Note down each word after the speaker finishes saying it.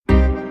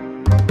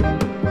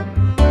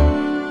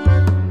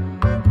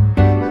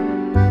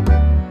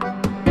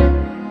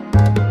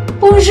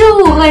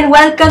Bonjour and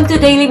welcome to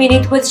Daily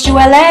Minute with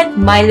Joëlette.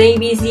 My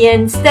name is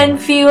Ian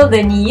Stanfield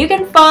and you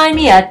can find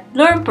me at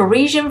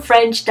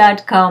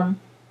learnparisianfrench.com.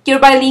 Your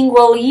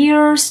bilingual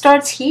year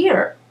starts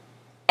here.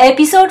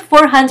 Episode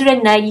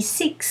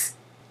 496.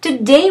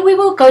 Today we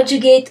will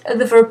conjugate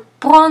the verb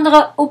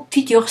prendre au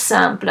futur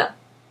simple.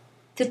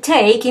 To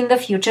take in the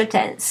future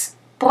tense.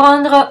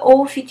 Prendre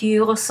au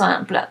futur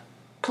simple.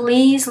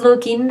 Please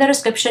look in the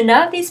description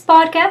of this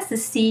podcast to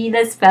see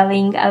the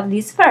spelling of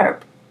this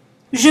verb.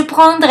 Je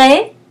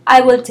prendrai,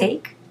 I will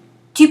take.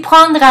 Tu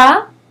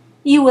prendras,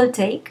 you will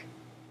take.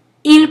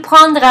 Il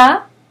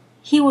prendra,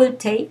 he will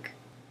take.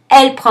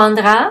 Elle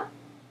prendra,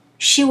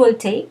 she will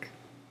take.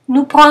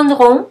 Nous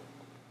prendrons,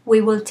 we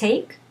will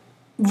take.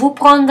 Vous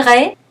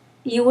prendrez,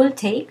 you will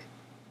take.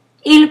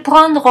 Ils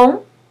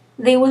prendront,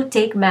 they will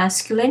take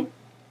masculine.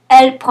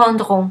 Elles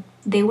prendront,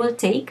 they will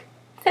take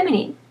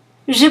feminine.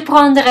 Je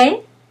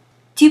prendrai,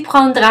 tu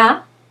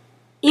prendras.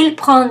 Il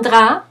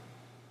prendra,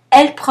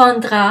 elle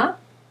prendra.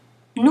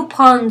 Nous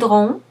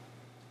prendrons,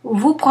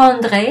 vous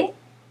prendrez,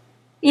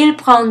 ils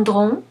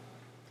prendront,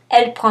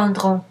 elles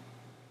prendront.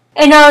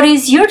 And now it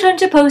is your turn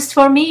to post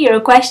for me your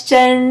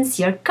questions,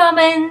 your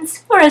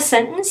comments, or a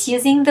sentence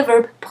using the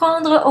verb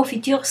prendre au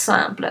futur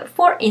simple.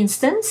 For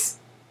instance,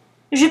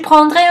 je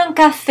prendrai un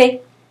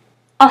café.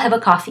 I'll have a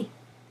coffee.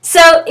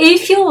 So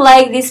if you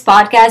like this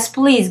podcast,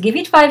 please give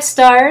it 5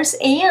 stars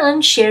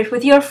and share it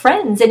with your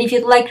friends. And if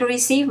you'd like to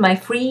receive my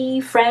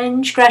free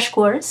French crash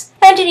course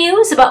and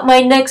news about my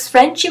next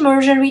French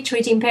immersion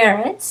retreat in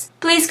Paris,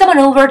 please come on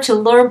over to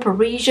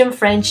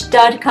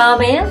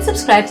learnparisianfrench.com and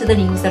subscribe to the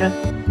newsletter.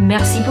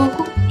 Merci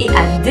beaucoup et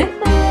à demain!